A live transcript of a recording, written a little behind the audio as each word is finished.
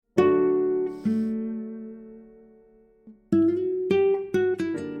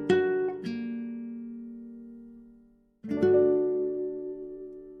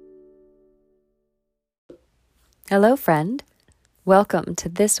Hello, friend. Welcome to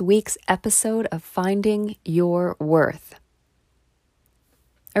this week's episode of Finding Your Worth.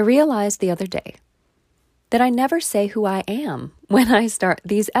 I realized the other day that I never say who I am when I start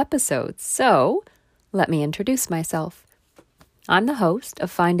these episodes, so let me introduce myself. I'm the host of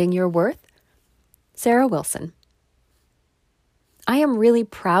Finding Your Worth, Sarah Wilson. I am really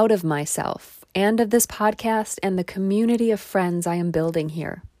proud of myself and of this podcast and the community of friends I am building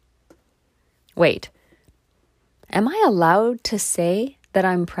here. Wait, am I allowed to say that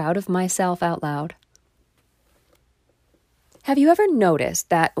I'm proud of myself out loud? Have you ever noticed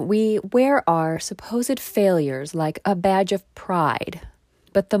that we wear our supposed failures like a badge of pride,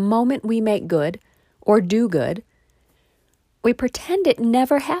 but the moment we make good or do good, we pretend it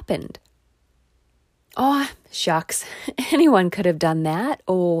never happened? Oh, shucks, anyone could have done that.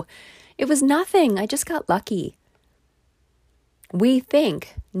 Oh, it was nothing. I just got lucky. We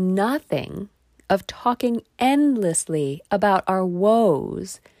think nothing of talking endlessly about our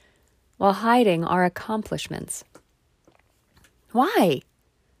woes while hiding our accomplishments. Why?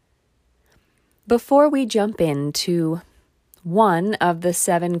 Before we jump into one of the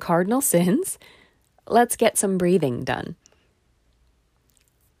 7 cardinal sins, let's get some breathing done.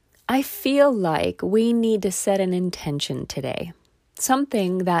 I feel like we need to set an intention today,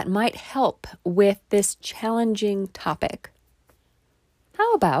 something that might help with this challenging topic.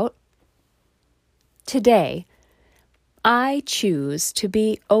 How about today, I choose to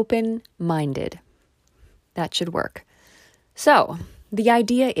be open-minded. That should work. So, the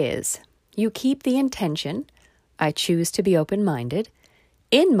idea is you keep the intention, I choose to be open-minded,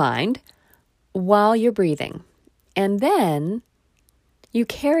 in mind while you're breathing. And then you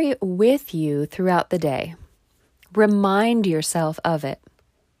carry it with you throughout the day. Remind yourself of it.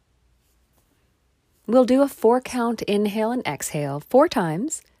 We'll do a 4-count inhale and exhale 4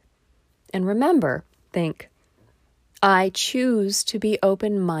 times. And remember, think, I choose to be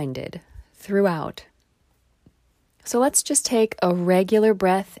open-minded throughout. So let's just take a regular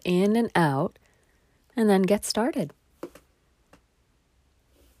breath in and out and then get started.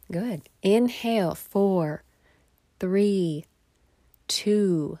 Good. Inhale, 4, 3,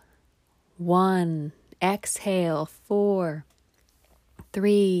 2, 1. Exhale, 4,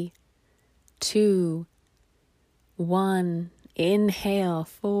 3, 2, 1. Inhale,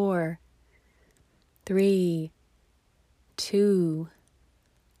 4, 3, 2,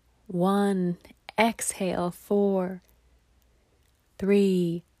 1. Exhale, 4,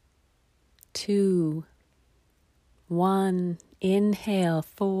 3, 2, 1. Inhale,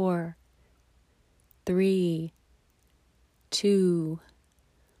 4, 3, 2,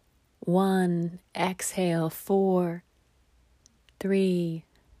 1. Exhale, 4, 3,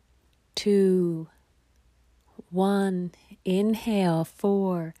 2, 1. Inhale,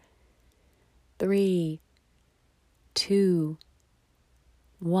 4, 3, 2,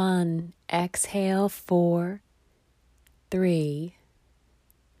 1. Exhale, 4, 3,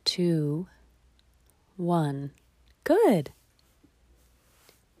 2, 1. Good.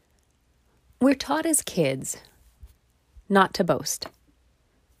 We're taught as kids not to boast.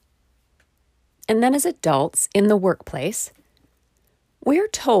 And then as adults in the workplace, we're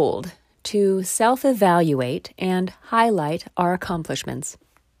told to self-evaluate and highlight our accomplishments.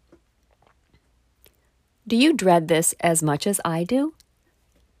 Do you dread this as much as I do?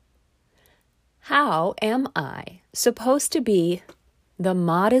 How am I supposed to be the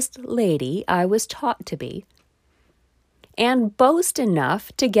modest lady I was taught to be and boast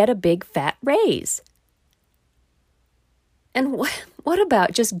enough to get a big fat raise? And what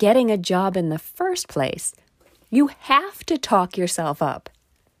about just getting a job in the first place? You have to talk yourself up.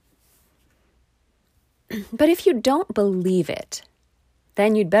 But if you don't believe it,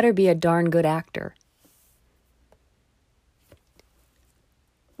 then you'd better be a darn good actor.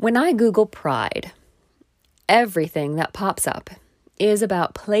 When I Google pride, everything that pops up is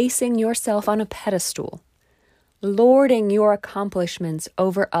about placing yourself on a pedestal, lording your accomplishments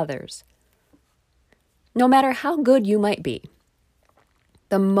over others. No matter how good you might be,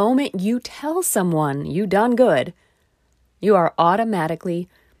 the moment you tell someone you done good, you are automatically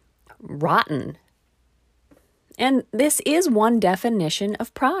rotten. And this is one definition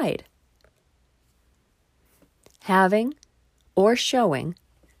of pride. Having or showing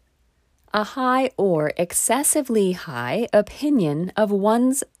a high or excessively high opinion of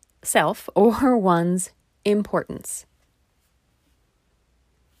one's self or one's importance.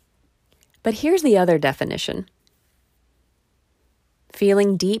 But here's the other definition.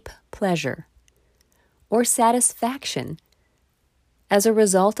 Feeling deep pleasure or satisfaction as a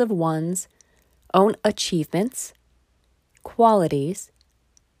result of one's own achievements, qualities,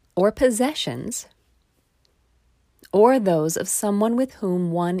 or possessions, or those of someone with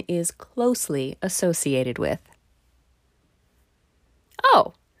whom one is closely associated with.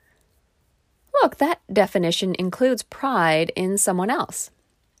 Oh, look, that definition includes pride in someone else.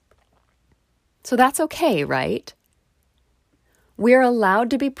 So that's okay, right? We're allowed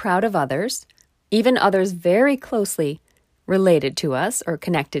to be proud of others, even others very closely related to us or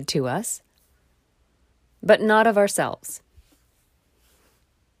connected to us, but not of ourselves.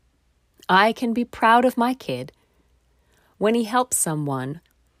 I can be proud of my kid when he helps someone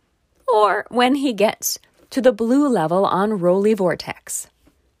or when he gets to the blue level on Rolly Vortex.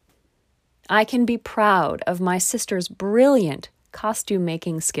 I can be proud of my sister's brilliant costume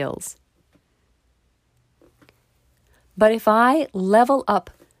making skills. But if I level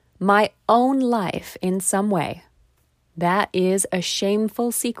up my own life in some way, that is a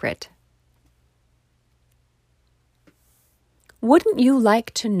shameful secret. Wouldn't you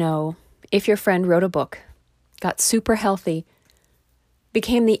like to know if your friend wrote a book, got super healthy,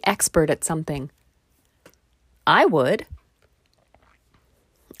 became the expert at something? I would.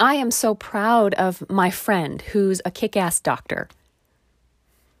 I am so proud of my friend who's a kick-ass doctor.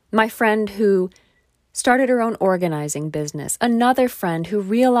 My friend who started her own organizing business. Another friend who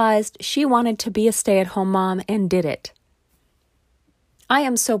realized she wanted to be a stay-at-home mom and did it. I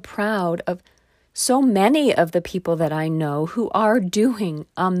am so proud of so many of the people that I know who are doing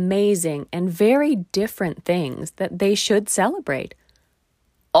amazing and very different things that they should celebrate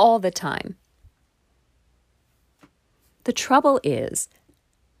all the time. The trouble is,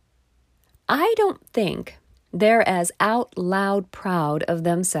 I don't think they're as out loud proud of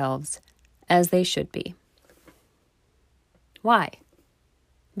themselves as they should be. Why?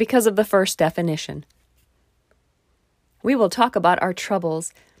 Because of the first definition. We will talk about our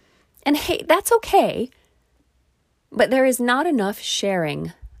troubles, and hey, that's okay, but there is not enough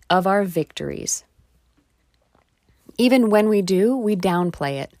sharing of our victories. Even when we do, we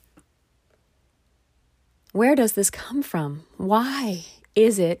downplay it. Where does this come from? Why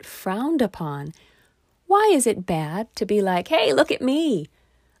is it frowned upon? Why is it bad to be like, hey, look at me.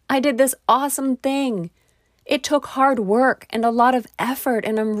 I did this awesome thing. It took hard work and a lot of effort,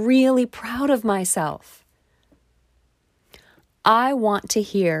 and I'm really proud of myself. I want to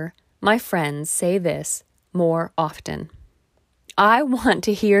hear my friends say this more often. I want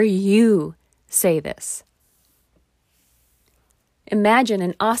to hear you say this. Imagine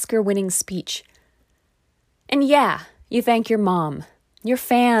an Oscar-winning speech. And yeah, you thank your mom, your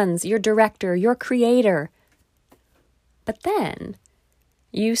fans, your director, your creator. But then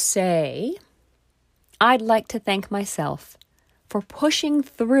you say, I'd like to thank myself for pushing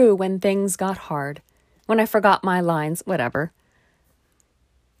through when things got hard, when I forgot my lines, whatever.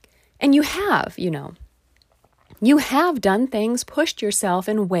 And you have, you have done things, pushed yourself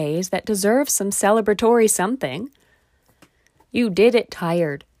in ways that deserve some celebratory something. You did it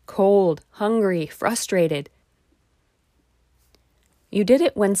tired, cold, hungry, frustrated. You did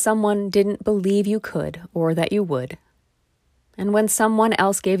it when someone didn't believe you could or that you would. And when someone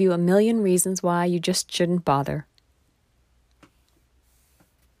else gave you a million reasons why you just shouldn't bother.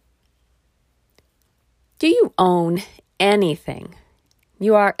 Do you own anything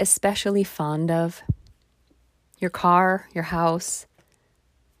you are especially fond of? Your car, your house,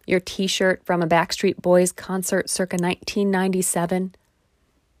 your t-shirt from a Backstreet Boys concert circa 1997?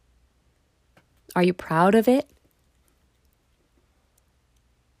 Are you proud of it?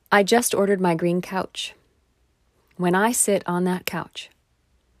 I just ordered my green couch. When I sit on that couch,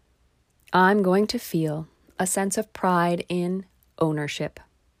 I'm going to feel a sense of pride in ownership.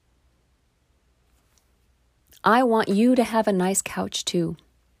 I want you to have a nice couch too.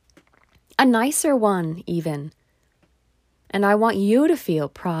 A nicer one, even. And I want you to feel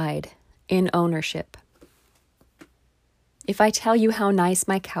pride in ownership. If I tell you how nice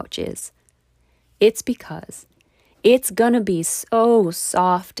my couch is, it's because it's gonna be so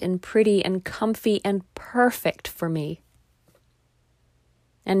soft and pretty and comfy and perfect for me.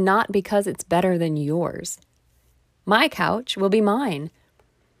 And not because it's better than yours. My couch will be mine.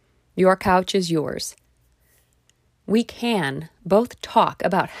 Your couch is yours. We can both talk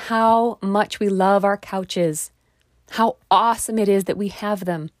about how much we love our couches, how awesome it is that we have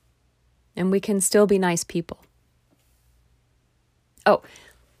them, and we can still be nice people. Oh,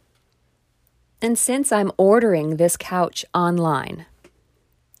 and since I'm ordering this couch online,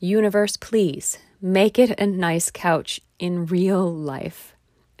 universe, please make it a nice couch in real life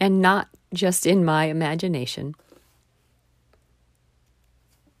and not just in my imagination.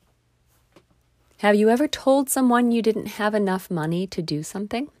 Have you ever told someone you didn't have enough money to do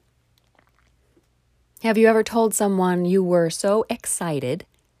something? Have you ever told someone you were so excited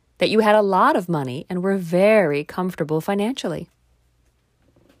that you had a lot of money and were very comfortable financially.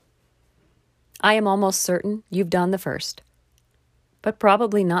 I am almost certain you've done the first, but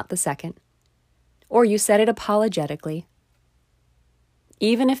probably not the second. Or you said it apologetically.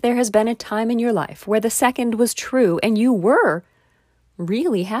 Even if there has been a time in your life where the second was true and you were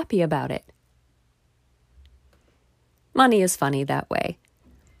really happy about it. Money is funny that way.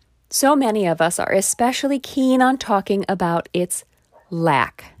 So many of us are especially keen on talking about its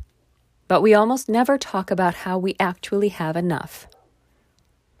lack, but we almost never talk about how we actually have enough.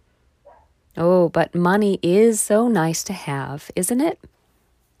 Oh, but money is so nice to have, isn't it?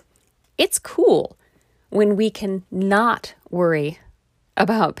 It's cool when we can not worry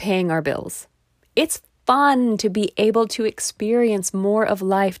about paying our bills. It's fun to be able to experience more of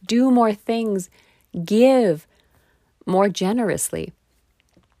life, do more things, give more generously.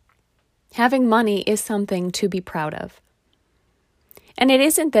 Having money is something to be proud of. And it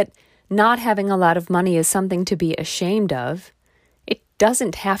isn't that not having a lot of money is something to be ashamed of. It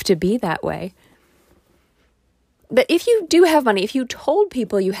doesn't have to be that way. But if you do have money, if you told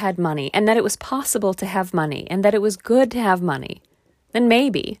people you had money and that it was possible to have money and that it was good to have money, then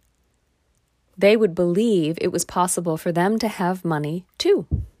maybe they would believe it was possible for them to have money too.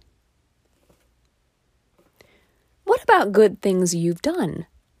 What about good things you've done?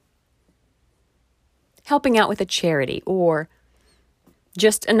 Helping out with a charity or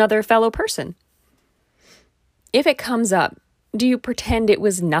just another fellow person. If it comes up, do you pretend it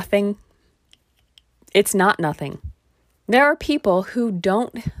was nothing? It's not nothing. There are people who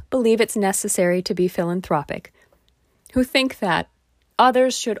don't believe it's necessary to be philanthropic, who think that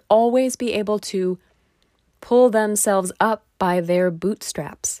others should always be able to pull themselves up by their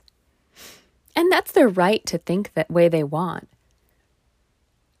bootstraps. And that's their right to think that way they want.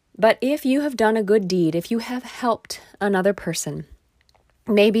 But if you have done a good deed, if you have helped another person,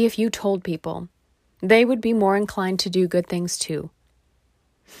 maybe if you told people, they would be more inclined to do good things too.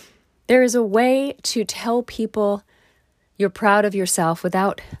 There is a way to tell people you're proud of yourself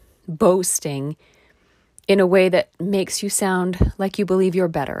without boasting in a way that makes you sound like you believe you're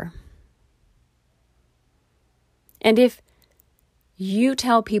better. And if you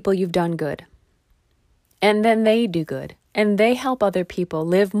tell people you've done good, and then they do good, and they help other people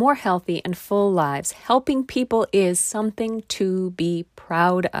live more healthy and full lives, helping people is something to be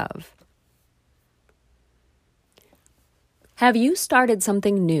proud of. Have you started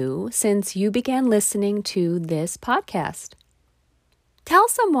something new since you began listening to this podcast? Tell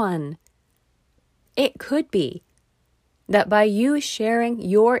someone. It could be that by you sharing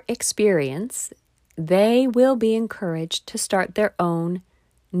your experience, they will be encouraged to start their own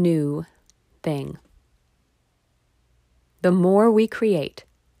new thing. The more we create,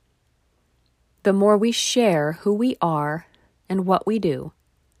 the more we share who we are and what we do,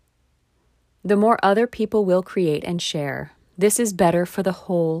 the more other people will create and share. This is better for the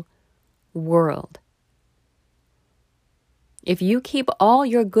whole world. If you keep all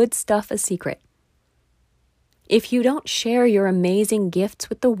your good stuff a secret, if you don't share your amazing gifts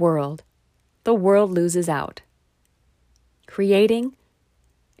with the world loses out. Creating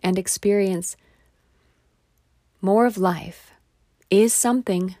and experience more of life is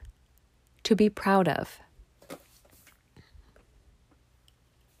something to be proud of.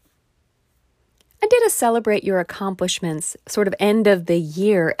 I did a Celebrate Your Accomplishments sort of end of the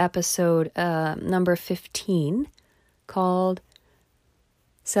year episode number 15 called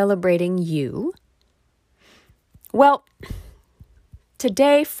Celebrating You. Well,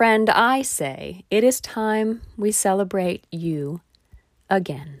 today, friend, I say it is time we celebrate you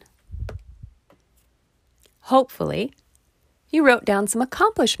again. Hopefully, you wrote down some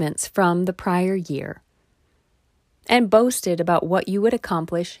accomplishments from the prior year and boasted about what you would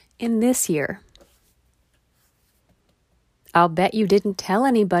accomplish in this year. I'll bet you didn't tell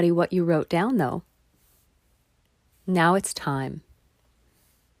anybody what you wrote down, though. Now it's time.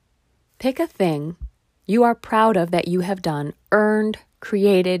 Pick a thing you are proud of that you have done, earned,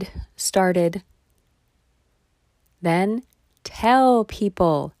 created, started. Then tell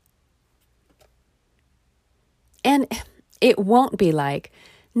people. And it won't be like,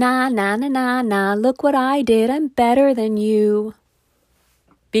 nah, look what I did, I'm better than you.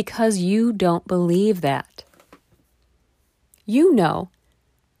 Because you don't believe that. You know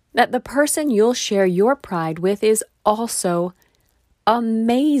that the person you'll share your pride with is also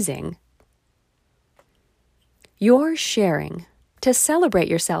amazing. You're sharing to celebrate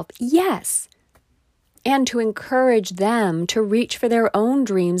yourself, yes, and to encourage them to reach for their own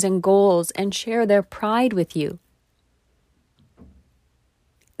dreams and goals and share their pride with you.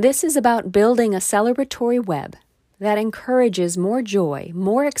 This is about building a celebratory web that encourages more joy,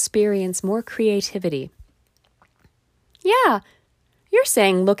 more experience, more creativity. Yeah, you're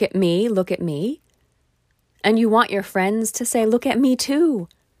saying, look at me, look at me. And you want your friends to say, look at me too.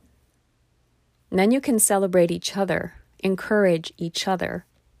 And then you can celebrate each other, encourage each other.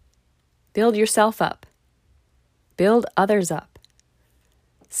 Build yourself up. Build others up.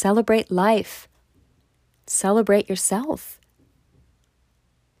 Celebrate life. Celebrate yourself.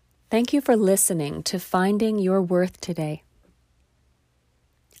 Thank you for listening to Finding Your Worth today.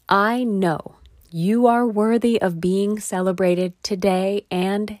 I know you are worthy of being celebrated today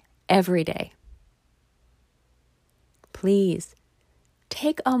and every day. Please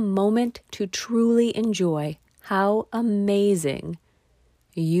take a moment to truly enjoy how amazing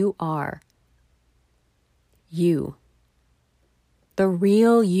you are. You. The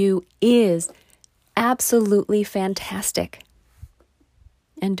real you is absolutely fantastic.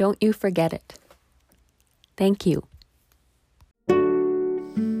 And don't you forget it. Thank you.